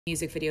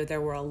music video,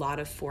 there were a lot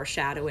of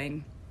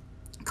foreshadowing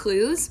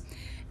clues.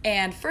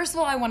 And first of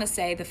all, I want to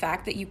say the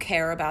fact that you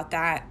care about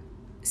that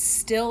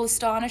still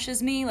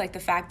astonishes me. Like the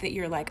fact that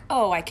you're like,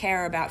 oh, I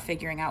care about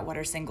figuring out what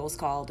our single's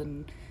called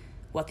and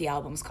what the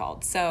album's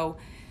called. So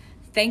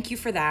thank you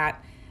for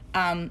that.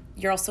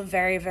 You're also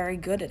very, very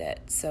good at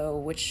it. So,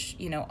 which,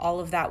 you know, all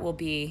of that will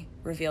be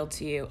revealed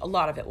to you. A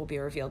lot of it will be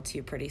revealed to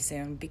you pretty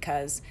soon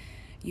because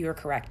you were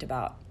correct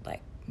about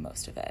like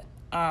most of it.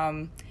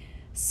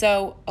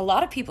 So a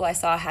lot of people I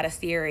saw had a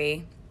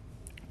theory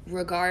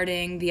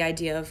regarding the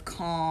idea of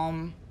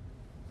calm,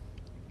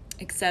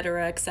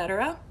 etc.,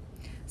 etc.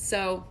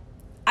 So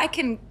I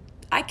can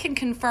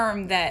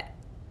confirm that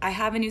I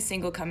have a new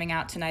single coming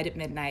out tonight at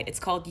midnight. It's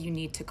called You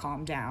Need to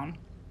Calm Down.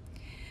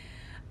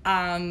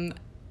 I'm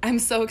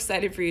so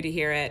excited for you to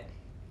hear it.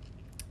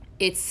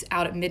 It's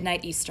out at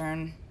midnight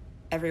Eastern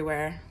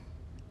everywhere.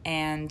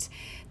 And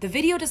the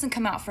video doesn't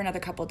come out for another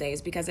couple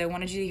days because I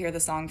wanted you to hear the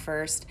song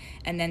first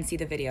and then see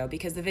the video,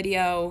 because the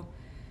video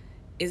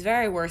is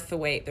very worth the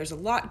wait. There's a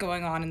lot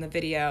going on in the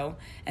video,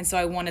 and so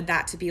I wanted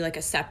that to be like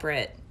a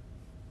separate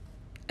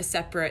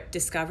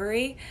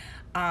discovery.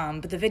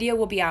 But the video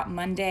will be out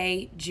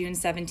Monday, June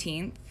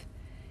 17th.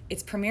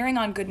 It's premiering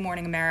on Good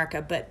Morning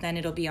America, but then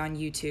it'll be on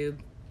YouTube,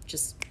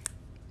 just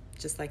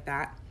like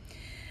that.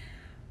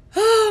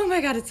 Oh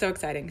my God, it's so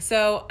exciting.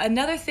 So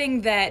another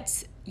thing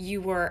that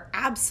you were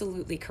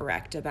absolutely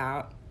correct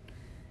about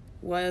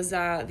was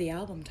the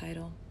album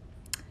title.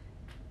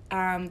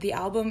 The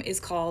album is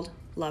called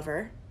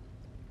Lover.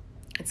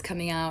 It's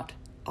coming out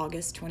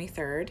August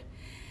 23rd.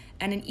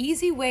 And an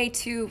easy way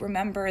to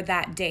remember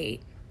that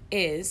date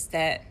is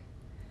that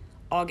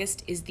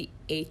August is the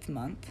 8th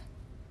month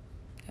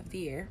of the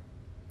year.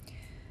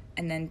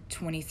 And then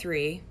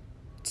 23,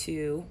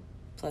 2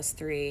 plus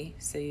 3,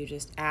 so you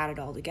just add it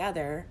all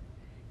together.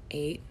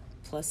 8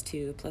 plus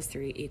 2 plus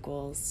 3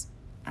 equals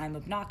I'm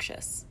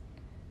obnoxious.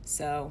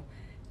 So,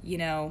 you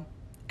know,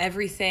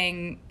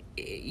 everything,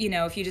 you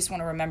know, if you just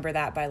want to remember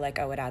that by like,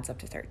 oh, it adds up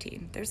to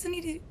 13, there's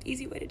an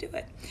easy way to do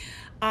it.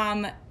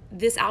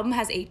 This album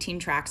has 18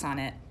 tracks on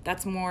it.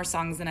 That's more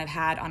songs than I've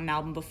had on an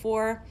album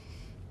before.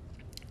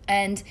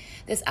 And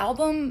this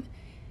album,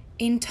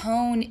 in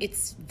tone,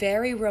 it's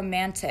very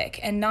romantic,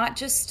 and not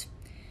just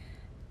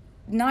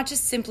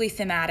simply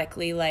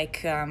thematically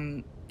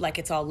like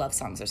it's all love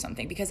songs or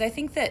something, because I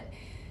think that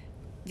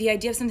the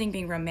idea of something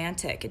being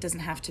romantic, it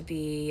doesn't have to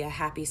be a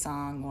happy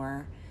song,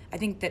 or I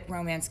think that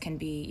romance can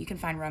be, you can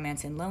find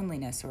romance in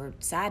loneliness or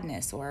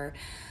sadness or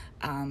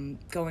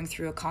going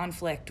through a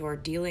conflict or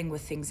dealing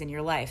with things in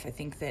your life. I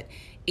think that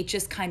it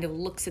just kind of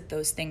looks at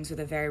those things with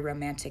a very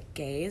romantic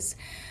gaze.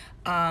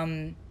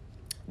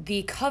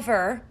 The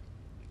cover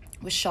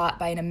was shot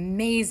by an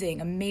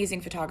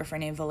amazing photographer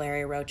named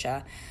Valeria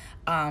Rocha.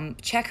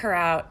 Check her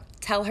out.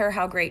 Tell her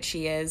how great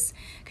she is,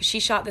 because she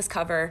shot this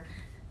cover,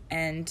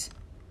 and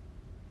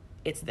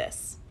it's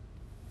this.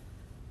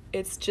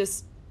 It's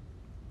just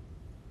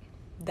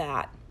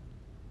that.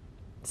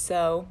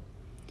 So,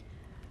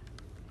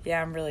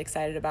 yeah, I'm really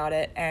excited about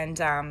it. And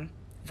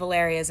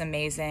Valeria is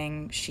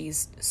amazing.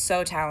 She's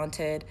so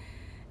talented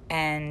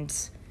and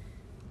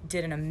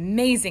did an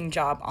amazing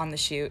job on the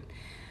shoot.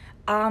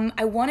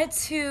 I wanted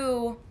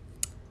to...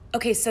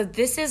 Okay, so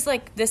this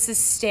is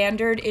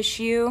standard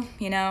issue,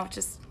 you know,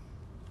 just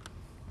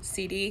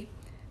CD.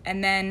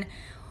 And then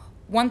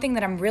one thing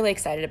that I'm really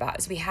excited about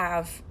is we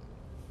have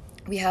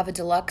a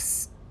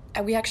deluxe,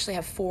 we actually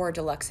have 4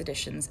 deluxe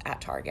editions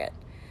at Target.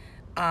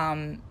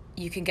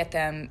 You can get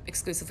them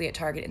exclusively at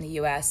Target in the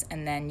US,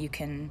 and then you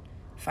can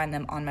find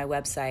them on my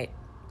website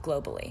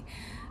globally.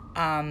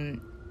 And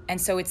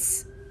so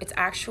it's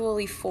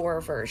actually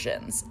 4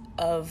 versions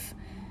of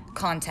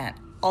content,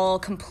 all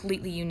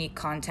completely unique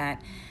content.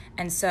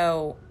 And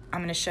so I'm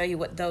going to show you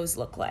what those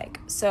look like.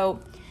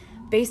 So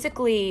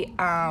basically,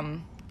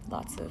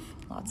 lots of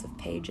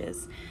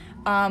pages.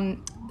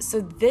 So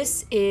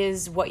this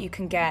is what you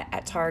can get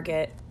at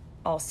Target.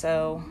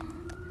 Also,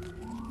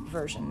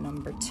 version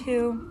number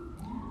 2,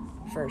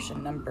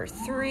 version number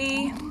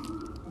 3.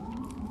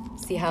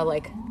 See how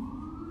like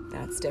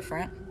that's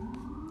different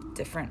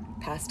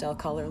pastel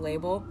color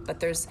label, but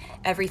there's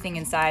everything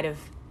inside of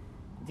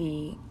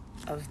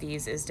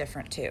these is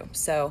different too.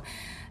 So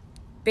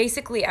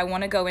basically, I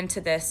want to go into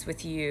this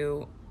with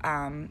you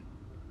on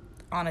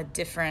a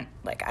different,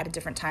 like at a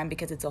different time,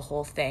 because it's a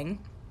whole thing.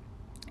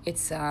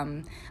 It's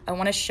I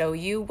want to show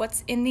you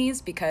what's in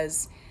these,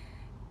 because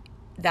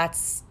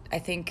that's, I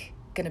think,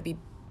 going to be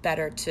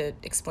better to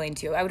explain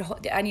to you.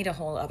 I need a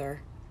whole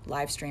other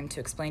live stream to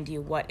explain to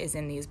you what is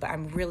in these, but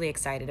I'm really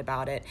excited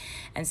about it.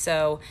 And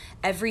so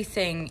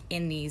everything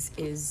in these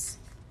is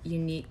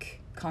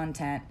unique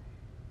content.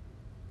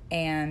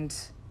 And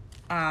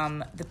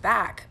the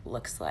back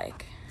looks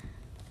like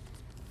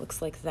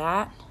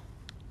that.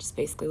 Just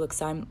basically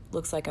looks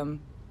like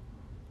I'm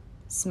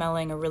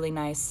smelling a really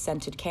nice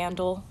scented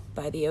candle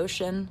by the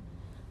ocean.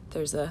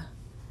 There's a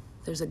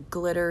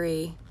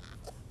glittery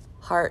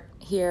heart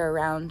here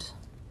around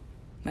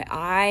my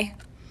eye.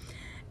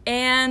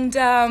 And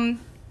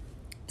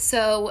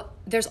so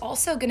there's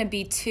also going to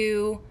be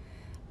 2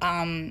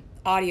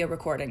 audio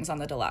recordings on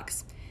the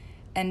deluxe.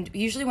 And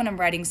usually when I'm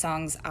writing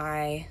songs,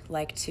 I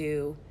like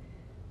to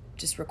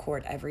just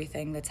record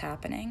everything that's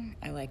happening.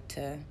 I like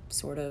to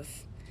sort of,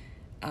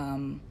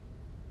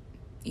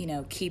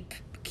 keep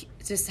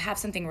just have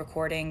something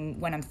recording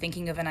when I'm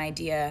thinking of an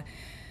idea,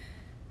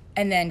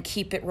 and then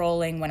keep it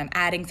rolling when I'm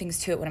adding things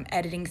to it, when I'm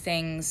editing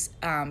things.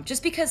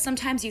 Just because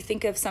sometimes you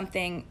think of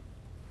something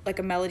like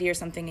a melody or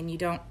something and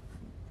you're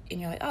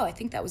like, oh, I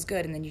think that was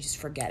good, and then you just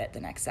forget it the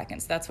next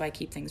second. So that's why I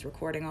keep things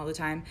recording all the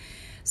time.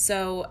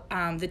 So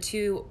the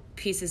 2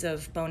 pieces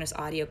of bonus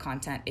audio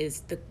content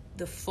is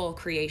the full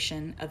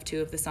creation of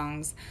 2 of the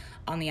songs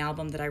on the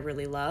album that I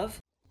really love.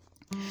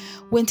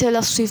 When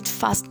Taylor Swift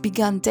first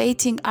began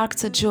dating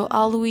actor Joe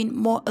Alwyn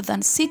more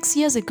than 6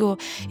 years ago,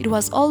 it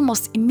was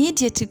almost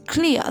immediately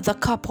clear the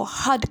couple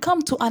had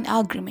come to an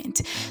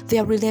agreement.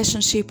 Their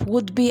relationship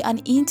would be an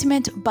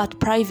intimate but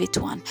private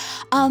one,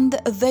 and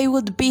they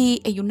would be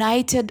a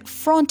united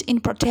front in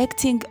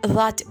protecting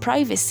that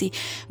privacy.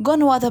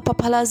 Gone were the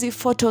paparazzi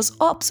photos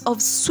ops of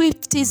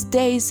Swiftie's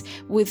days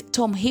with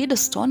Tom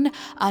Hiddleston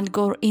and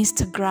gore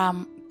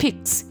Instagram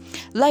pics,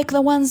 like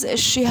the ones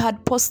she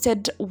had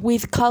posted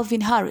with Calvin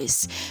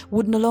Harris,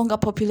 would no longer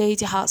populate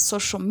her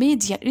social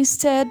media.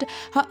 Instead,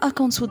 her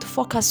accounts would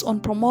focus on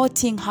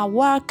promoting her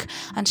work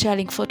and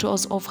sharing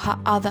photos of her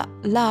other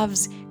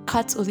loves,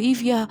 Kat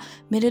Olivia,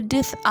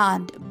 Meredith,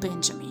 and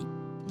Benjamin.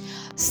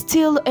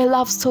 Still, a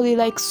love story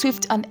like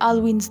Swift and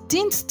Alwyn's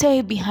didn't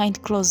stay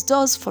behind closed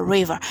doors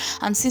forever,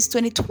 and since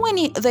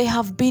 2020 they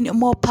have been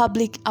more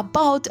public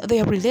about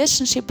their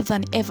relationship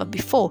than ever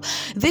before.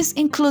 This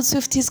includes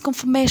Swiftie's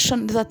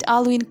confirmation that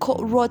Alwyn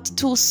co-wrote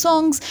 2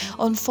 songs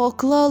on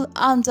Folklore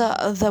under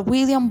the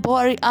William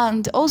Bory,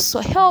 and also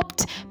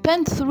helped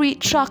pen 3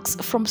 tracks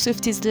from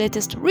Swiftie's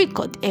latest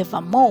record,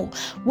 Evermore.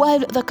 While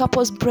the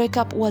couple's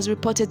breakup was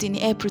reported in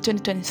April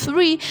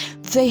 2023,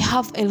 they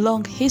have a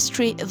long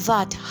history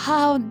that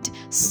had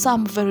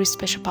some very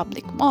special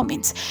public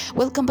moments.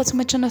 Welcome back to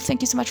my channel.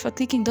 Thank you so much for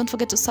clicking. Don't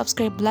forget to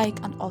subscribe,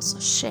 like, and also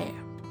share.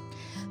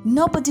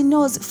 Nobody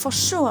knows for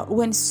sure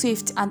when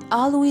Swift and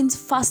Alwyn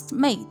first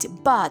met,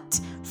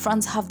 but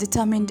fans have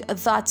determined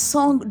that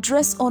song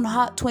Dress on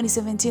her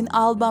 2017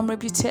 album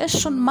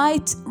Reputation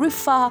might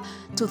refer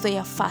to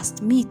their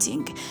first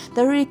meeting.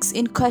 The lyrics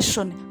in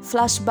question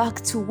flash back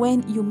to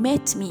when you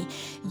met me,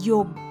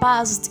 your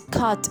buzzed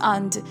cut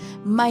and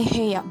my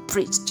hair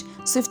bleached.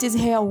 Swiftie's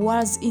hair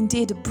was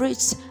indeed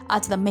bleached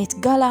at the Met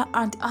Gala,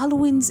 and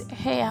Alwyn's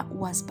hair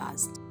was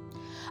buzzed.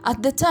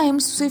 At the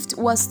time, Swift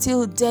was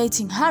still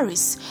dating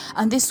Harris,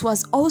 and this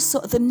was also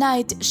the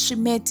night she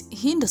met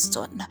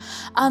Hiddleston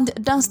and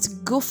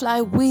danced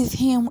goofly with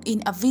him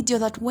in a video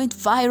that went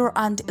viral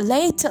and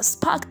later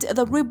sparked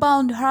the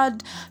rebound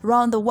heard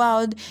around the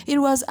world. It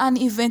was an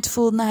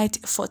eventful night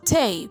for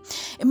Tay.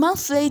 A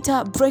month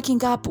later,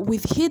 breaking up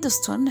with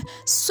Hiddleston,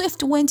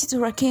 Swift went to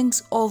the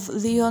Kings of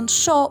Leon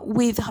show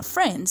with her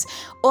friends.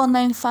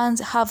 Online fans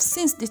have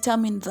since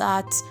determined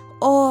that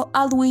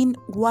Alwyn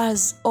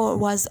was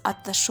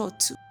at the show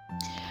too.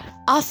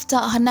 After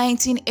her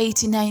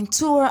 1989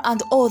 tour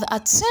and all the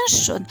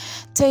attention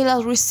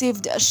Taylor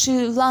received,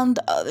 she learned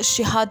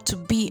she had to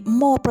be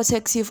more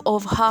protective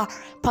of her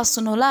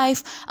personal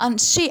life, and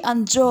she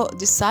and Joe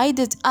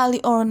decided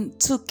early on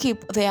to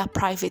keep their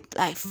private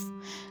life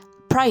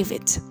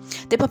private.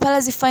 The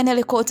paparazzi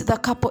finally caught the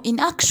couple in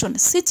action,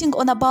 sitting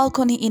on a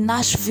balcony in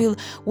Nashville,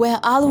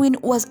 where Alwyn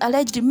was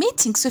allegedly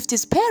meeting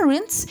Swiftie's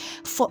parents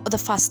for the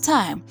first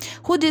time.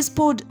 Hoodies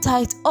pulled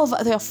tight over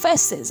their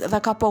faces, the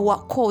couple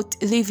were caught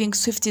leaving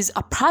Swiftie's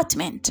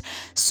apartment.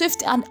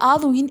 Swift and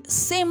Alwyn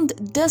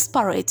seemed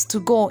desperate to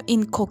go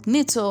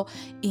incognito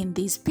in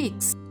these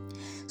pics.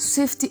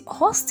 Swiftie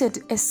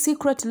hosted a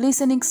secret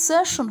listening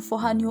session for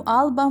her new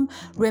album,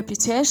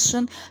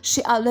 Reputation.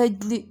 She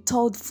allegedly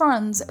told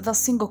fans the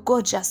single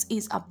Gorgeous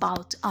is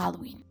about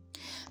Alwyn.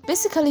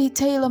 Basically,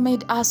 Taylor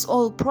made us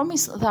all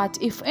promise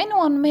that if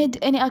anyone made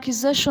any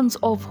accusations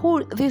of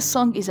who this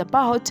song is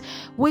about,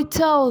 we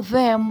tell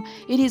them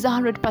it is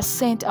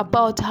 100%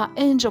 about her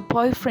angel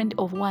boyfriend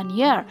of 1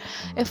 year.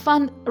 A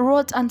fan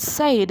wrote and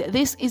said,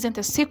 "This isn't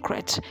a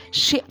secret."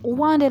 She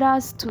wanted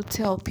us to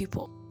tell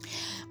people.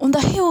 On the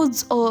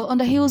heels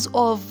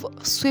of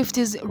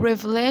Swiftie's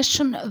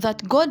revelation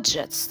that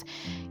Gorgeous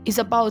is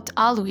about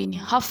Alwyn,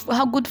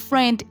 her good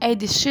friend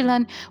Ed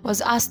Sheeran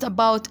was asked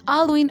about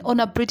Alwyn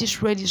on a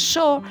British radio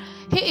show.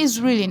 "He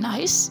is really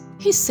nice,"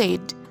 he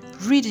said.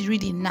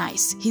 Really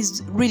nice.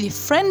 He's really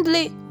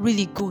friendly,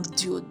 really good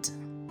dude."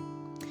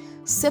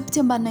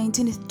 September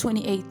 19,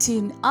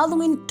 2018,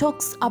 Alwyn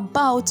talks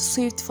about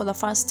Swift for the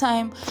first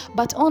time,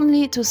 but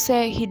only to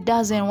say he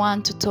doesn't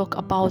want to talk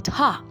about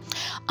her.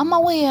 "I'm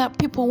aware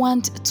people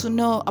want to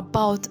know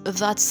about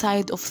that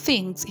side of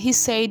things," he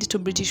said to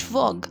British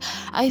Vogue.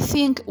 "I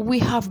think we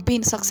have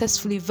been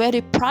successfully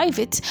very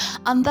private,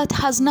 and that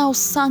has now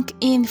sunk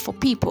in for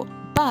people.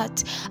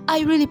 But I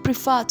really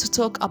prefer to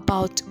talk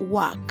about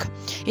work."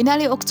 In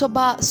early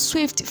October,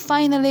 Swift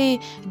finally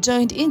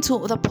joined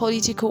into the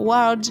political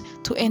world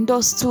to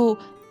endorse 2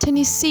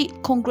 Tennessee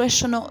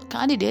congressional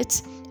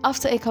candidate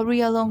after a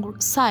career-long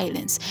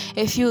silence.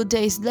 A few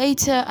days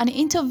later, an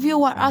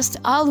interviewer asked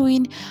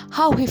Alwyn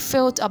how he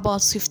felt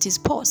about Swift's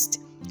post.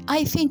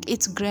 "I think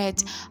it's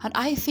great and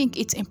I think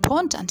it's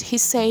important," he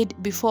said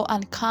before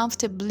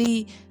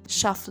uncomfortably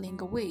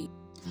shuffling away.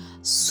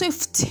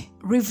 Swift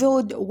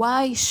revealed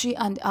why she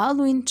and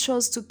Alwyn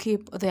chose to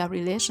keep their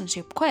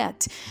relationship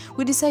quiet.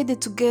 "We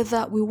decided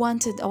together we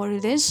wanted our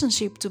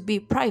relationship to be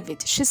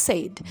private," she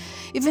said.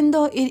 "Even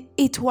though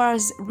it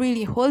was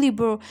really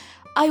horrible,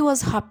 I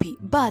was happy,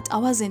 but I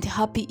wasn't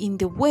happy in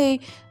the way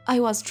I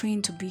was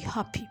trained to be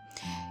happy.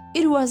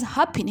 It was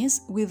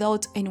happiness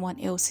without anyone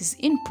else's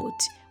input.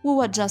 We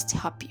were just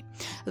happy."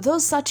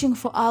 Those searching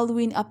for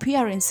Alwyn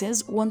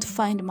appearances won't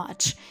find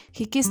much.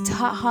 He kissed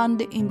her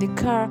hand in the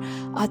car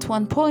at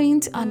one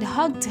point and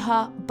hugged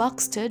her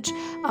backstage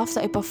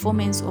after a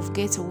performance of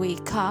Getaway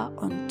Car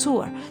on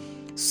tour.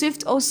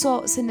 Swift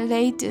also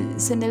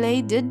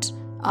serenaded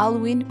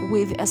Alwyn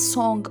with a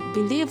song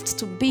believed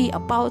to be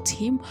about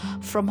him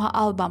from her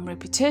album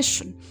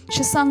Reputation.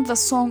 She sang the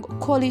song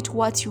 "Call It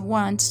What You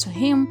Want" to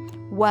him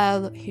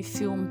while he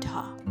filmed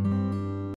her.